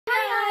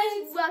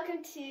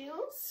welcome to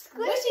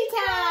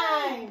Squishy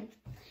Time!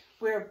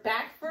 We're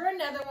back for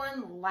another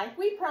one like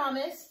we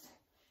promised.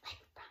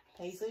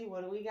 Paisley,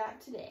 what do we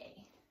got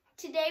today?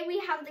 Today we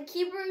have the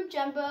Kiibru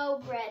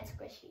Jumbo Bread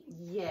Squishy.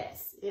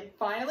 Yes, it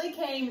finally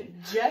came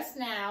just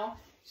now.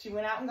 She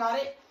went out and got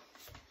it.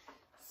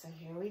 So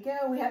here we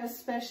go. We have a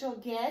special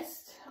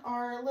guest,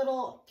 our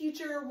little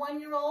future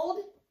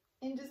 1-year-old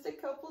in just a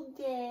couple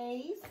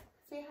days.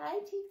 Say hi,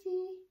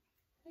 Titi.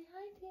 Say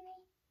hi, Timmy.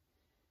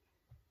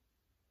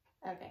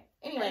 Okay.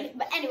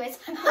 Anyways.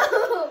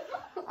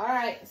 All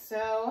right.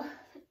 So.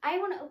 I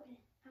want to open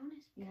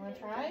it. You want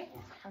to try?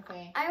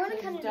 Okay. I want to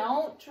cut it.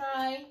 Don't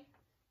try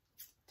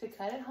to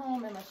cut at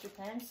home unless your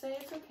parents say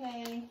it's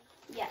okay.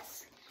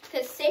 Yes.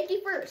 Because safety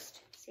first.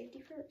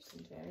 Safety first.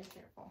 Be very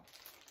careful.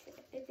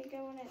 I think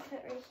I want to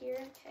cut right here.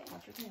 Okay.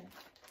 Watch your hand.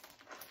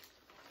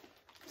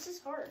 This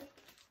is hard.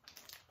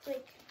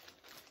 Like.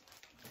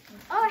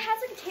 Oh, it has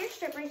like a tear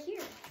strip right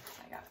here.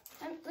 I got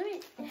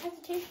it. It has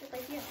a tear strip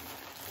right here.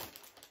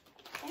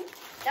 Okay.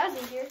 That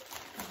was easier.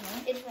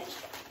 It went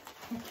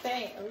straight.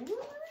 Okay.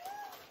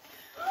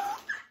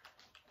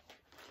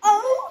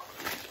 Oh!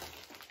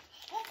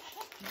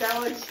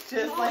 That looks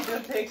just like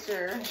a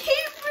picture.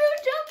 Kiibru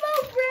Jumbo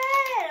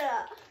Bread!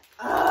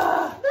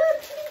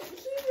 Look,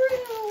 Kiibru!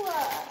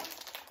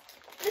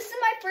 This is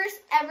my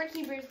first ever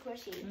Kiibru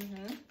squishy.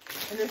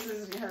 And this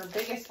is her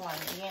biggest one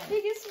again.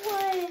 Biggest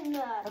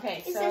one.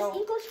 Okay, it says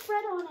English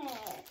bread on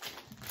it.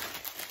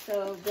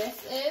 So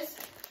this is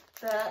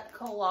the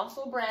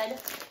Colossal bread.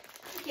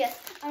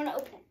 Yes, I'm gonna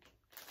open it.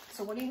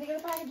 So what do you think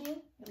of the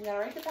packaging? We gotta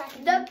rate the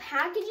packaging. The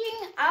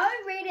packaging, I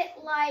would rate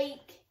it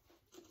like,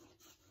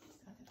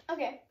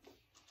 okay,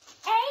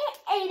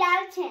 8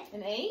 out of 10.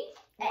 An 8?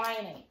 Why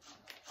an 8?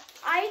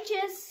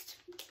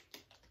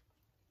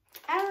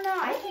 I don't know.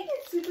 I think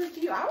it's super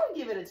cute. I would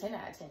give it a 10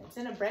 out of 10. It's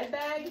in a bread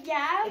bag.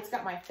 Yeah. It's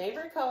got my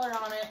favorite color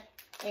on it,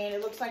 and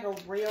it looks like a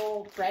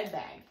real bread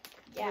bag.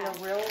 Yeah.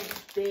 With a real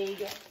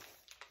big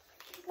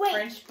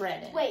French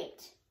bread in it.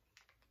 Wait.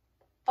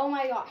 Oh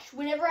my gosh.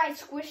 Whenever I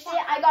squished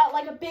it, I got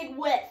like a big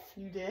whiff.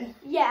 You did?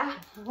 Yeah.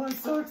 I'm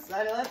so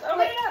excited. Let's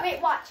open it up.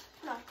 Wait, watch.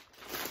 No.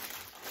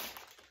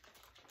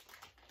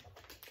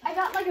 I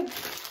got like a...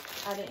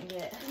 I didn't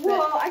get it.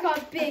 Whoa, I got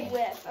a big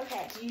whiff.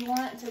 Okay. Do you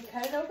want to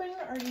cut it open,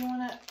 or do you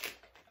want to...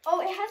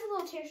 Oh, it has a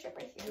little tear strip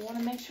right here. You want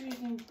to make sure you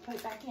can put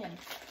it back in.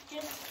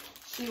 Just...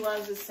 She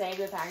loves to save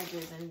the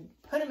packages and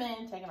put them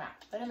in, take them out.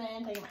 Put them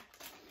in, take them out.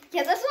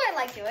 Yeah, that's what I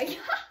like doing.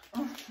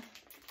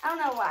 I don't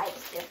know why I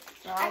just do.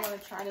 So I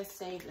want to try to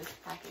save this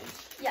package.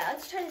 Yeah,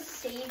 let's try to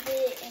save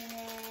it and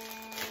then...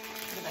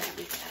 The best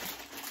we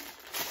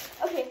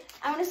can. Okay,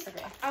 I want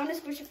to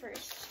squish it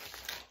first.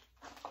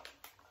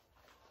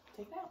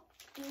 Take it out.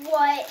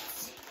 What?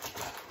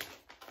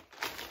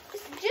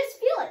 Just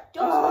feel it.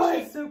 Don't squish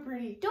it. It's so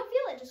pretty. Don't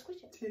feel it. Just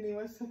squish it. Tinny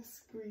wants to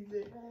squeeze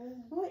it.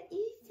 What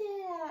is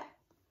that?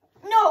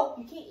 No.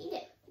 You can't eat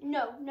it.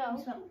 No.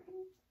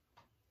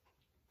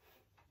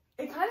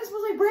 It kind of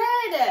smells like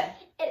bread.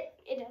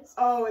 It is.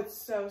 Oh, it's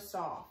so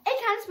soft. It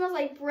kind of smells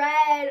like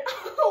bread.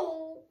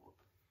 Oh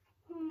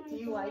my Do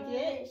you like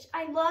it?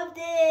 I loved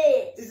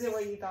it. Is it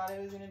what you thought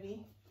it was going to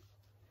be?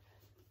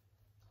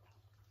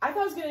 I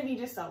thought it was going to be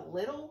just a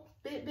little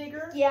bit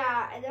bigger.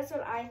 Yeah, that's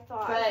what I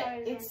thought.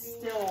 But it's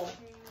still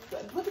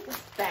good. Look at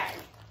this bag.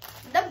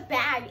 The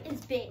bag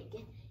is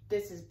big.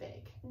 This is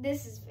big.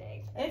 This is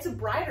big. And it's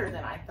brighter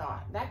than I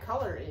thought. That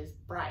color is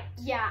bright.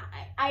 Yeah,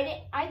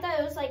 I thought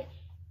it was like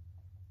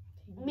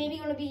maybe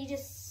gonna be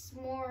just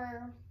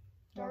more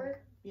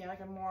dark. Yeah, like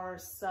a more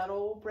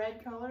subtle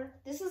bread color.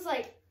 This is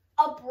like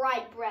a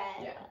bright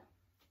bread.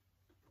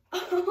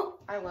 Yeah.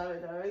 I love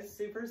it though. It's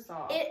super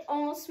soft. It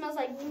almost smells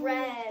like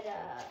bread.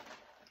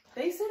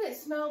 They said it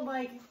smelled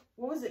like,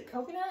 what was it,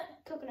 coconut?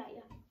 Coconut,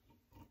 yeah.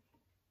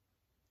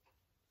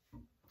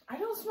 I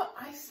don't smell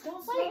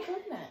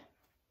coconut.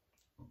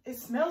 It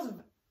smells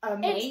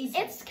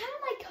amazing. It's kind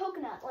of like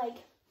coconut,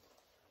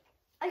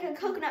 like a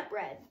coconut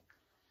bread.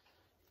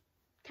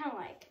 Kind of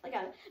like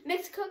a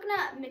mixed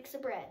coconut, mix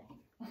of bread.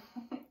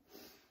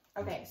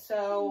 Okay,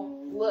 so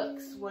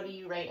looks, what do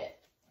you rate it?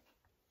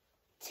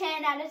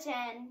 10 out of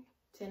 10.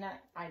 10 out,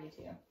 I do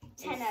too.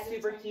 10 out of 10.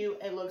 Super cute.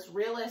 It looks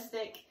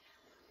realistic.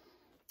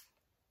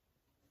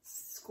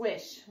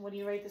 Squish. What do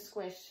you rate the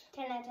squish?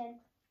 10 out of 10.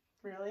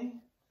 Really?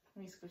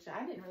 Let me squish it.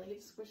 I didn't really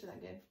get to squish it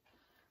that good.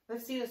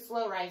 Let's see the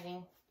slow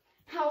rising.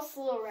 How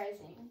slow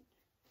rising?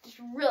 Just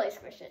really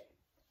squish it.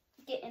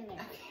 Get in there.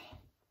 Okay.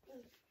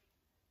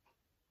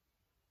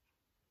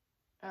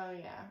 Oh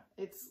yeah.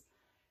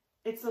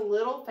 It's a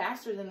little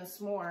faster than the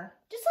s'more.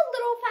 Just a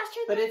little faster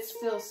than But it's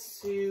still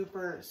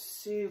super,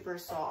 super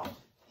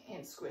soft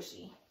and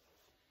squishy.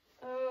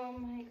 Oh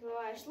my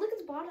gosh. Look at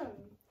the bottom.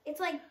 It's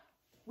like...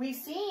 We've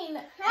seen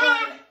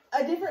on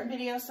a different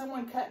video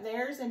someone cut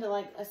theirs into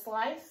like a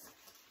slice.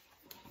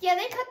 Yeah,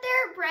 they cut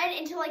their bread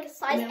into like a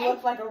slice. And it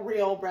looked like a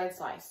real bread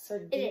slice. So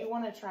do you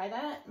want to try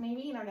that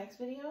maybe in our next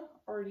video?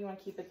 Or do you want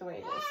to keep it the way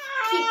it is?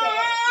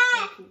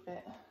 Keep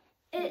it.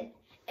 Keep it.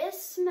 It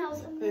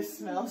smells amazing. This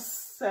smells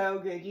so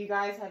good. You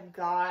guys have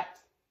got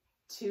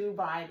to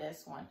buy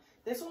this one.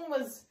 This one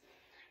was,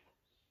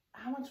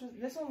 how much was,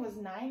 this one was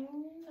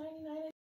 $9.99,